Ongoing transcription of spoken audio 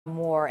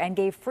More and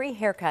gave free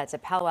haircuts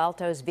at Palo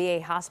Alto's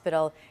VA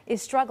hospital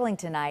is struggling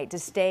tonight to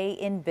stay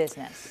in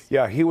business.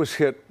 Yeah, he was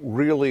hit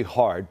really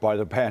hard by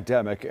the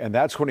pandemic, and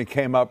that's when he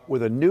came up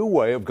with a new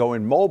way of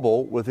going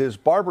mobile with his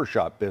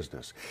barbershop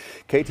business.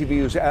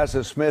 KTVU's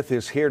Asna Smith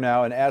is here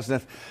now, and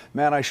Asna,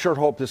 man, I sure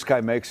hope this guy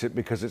makes it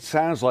because it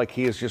sounds like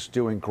he is just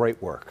doing great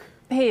work.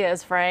 He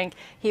is, Frank.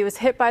 He was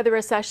hit by the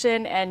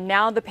recession and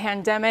now the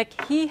pandemic.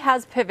 He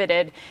has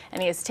pivoted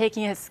and he is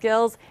taking his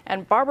skills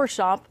and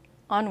barbershop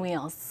on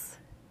wheels.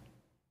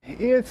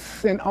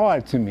 It's an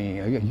art to me,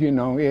 I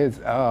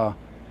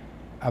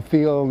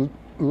feel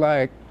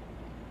like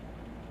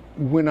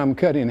when I'm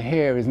cutting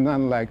hair, it's not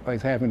like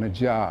it's having a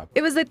job.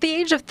 It was at the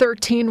age of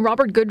 13,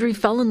 Robert Goodry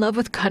fell in love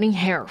with cutting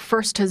hair.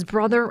 First his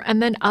brother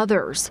and then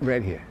others.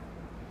 Right here.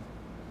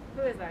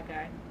 Who is that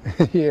guy?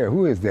 Yeah,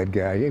 who is that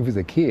guy? It was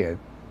a kid.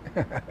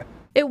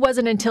 It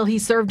wasn't until he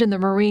served in the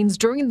Marines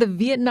during the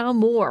Vietnam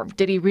War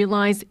did he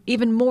realize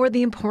even more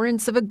the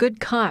importance of a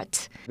good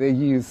cut. They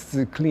used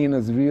to clean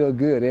us real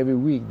good every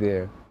week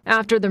there.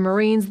 After the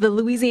Marines, the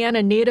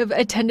Louisiana native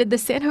attended the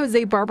San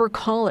Jose Barber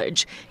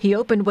College. He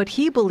opened what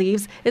he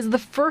believes is the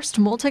first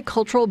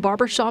multicultural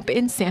barbershop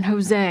in San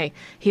Jose.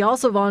 He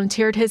also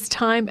volunteered his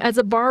time as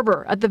a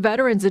barber at the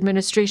Veterans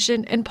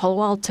Administration in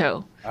Palo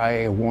Alto.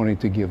 I wanted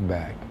to give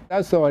back.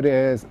 I saw it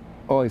as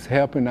always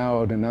helping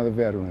out another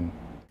veteran.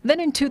 Then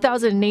in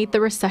 2008,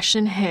 the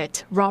recession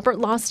hit. Robert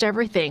lost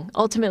everything,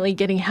 ultimately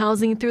getting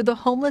housing through the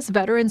Homeless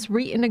Veterans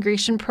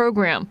Reintegration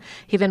Program.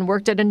 He then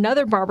worked at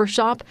another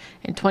barbershop.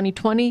 In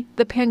 2020,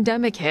 the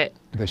pandemic hit.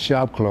 The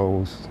shop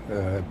closed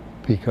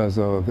because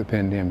of the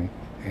pandemic,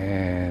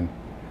 and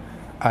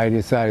I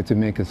decided to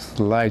make a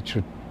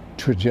slight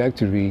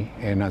trajectory,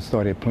 and I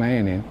started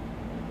planning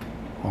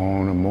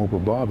on a mobile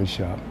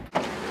barbershop.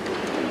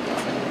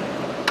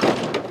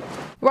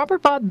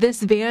 Robert bought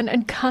this van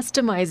and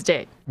customized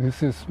it.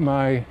 This is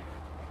my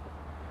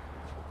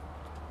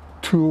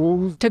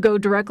tools. To go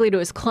directly to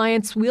his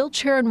clients,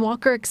 wheelchair and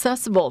walker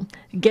accessible.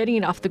 Getting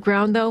it off the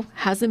ground, though,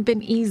 hasn't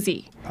been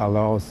easy. I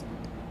lost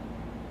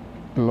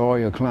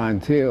loyal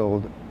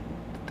clientele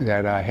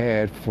that I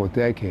had for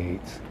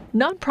decades.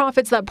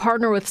 Nonprofits that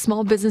partner with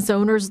small business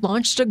owners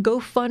launched a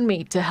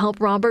GoFundMe to help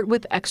Robert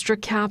with extra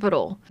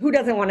capital. Who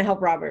doesn't want to help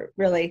Robert,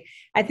 really?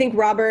 I think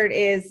Robert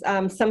is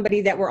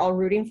somebody that we're all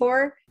rooting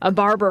for. A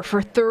barber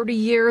for 30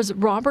 years,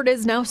 Robert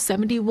is now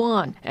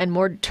 71 and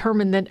more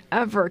determined than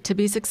ever to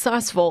be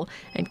successful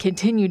and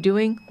continue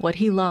doing what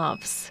he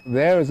loves.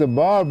 There is a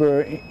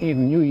barber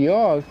in New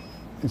York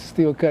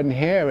still cutting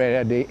hair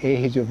at the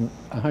age of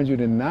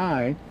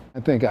 109. I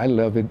think I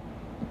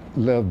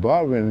love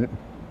barbering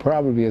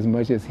probably as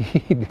much as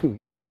he do.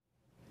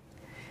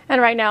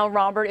 And right now,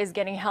 Robert is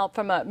getting help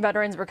from a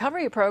veterans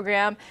recovery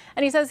program,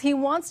 and he says he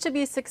wants to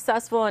be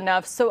successful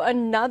enough so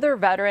another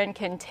veteran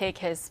can take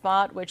his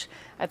spot, which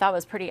I thought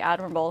was pretty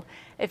admirable.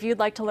 If you'd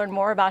like to learn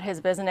more about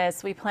his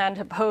business, we plan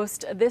to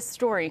post this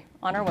story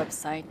on our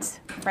website.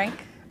 Frank?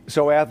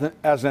 So,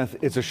 Asna,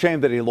 it's a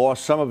shame that he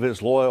lost some of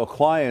his loyal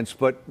clients,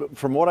 but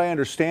from what I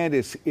understand,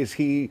 is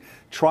he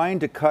trying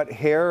to cut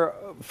hair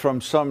from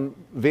some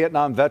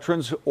Vietnam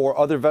veterans or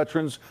other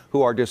veterans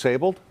who are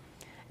disabled?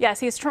 Yes,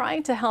 he's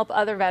trying to help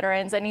other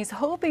veterans, and he's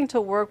hoping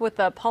to work with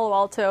the Palo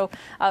Alto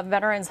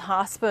Veterans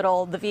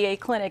Hospital, the VA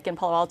clinic in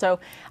Palo Alto,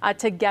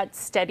 to get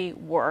steady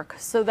work.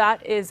 So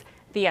that is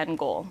the end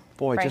goal.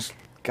 Boy, Frank? just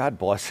God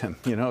bless him.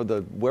 You know,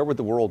 where would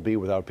the world be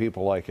without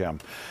people like him?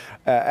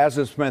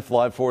 Asna Smith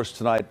live for us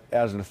tonight.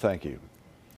 Asna, thank you.